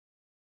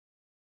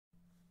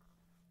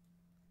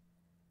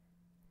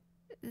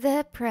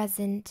The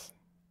Present.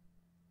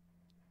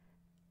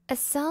 A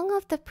song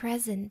of the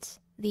present,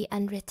 the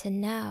unwritten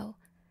now,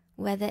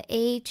 whether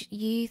age,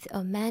 youth,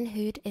 or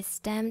manhood is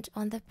stamped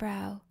on the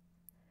brow,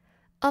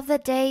 of the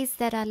days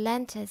that are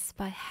lent us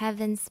by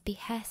heaven's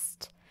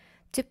behest,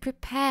 to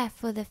prepare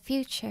for the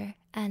future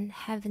and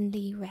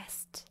heavenly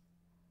rest.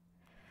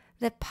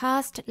 The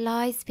past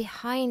lies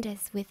behind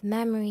us with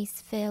memories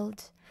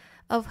filled,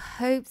 of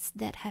hopes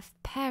that have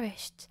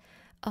perished,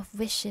 of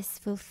wishes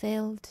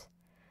fulfilled,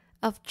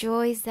 of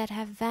joys that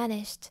have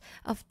vanished,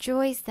 of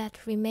joys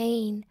that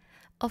remain,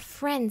 of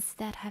friends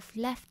that have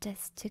left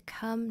us to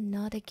come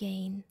not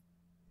again.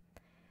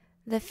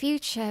 The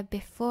future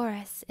before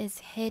us is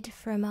hid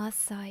from our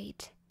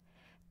sight.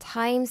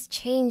 Time's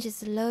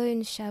changes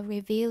alone shall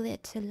reveal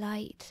it to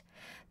light.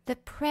 The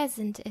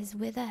present is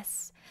with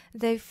us,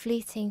 though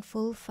fleeting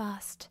full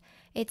fast,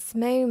 its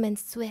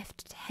moments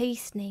swift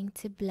hastening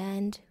to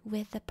blend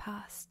with the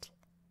past.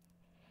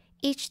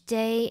 Each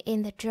day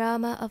in the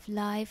drama of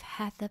life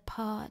hath a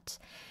part,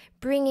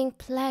 bringing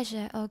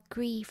pleasure or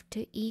grief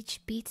to each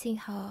beating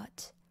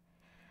heart.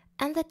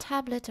 And the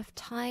tablet of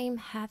time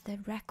hath a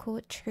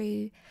record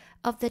true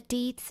of the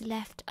deeds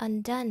left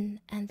undone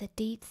and the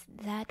deeds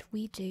that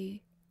we do.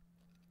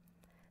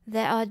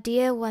 There are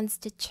dear ones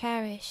to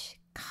cherish,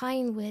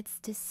 kind words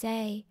to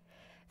say,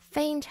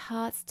 faint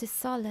hearts to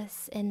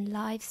solace in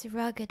life's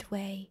rugged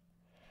way.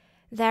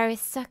 There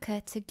is succor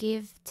to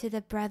give to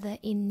the brother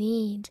in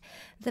need,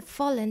 the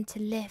fallen to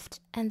lift,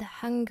 and the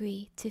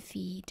hungry to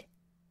feed.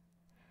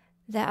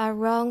 There are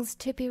wrongs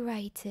to be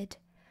righted.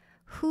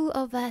 Who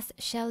of us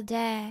shall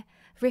dare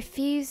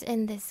refuse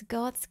in this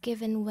God's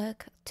given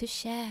work to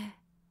share?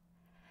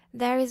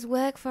 There is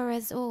work for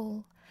us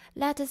all.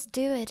 Let us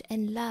do it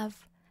in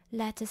love.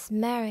 Let us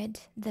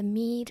merit the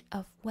meed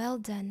of well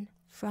done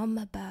from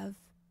above.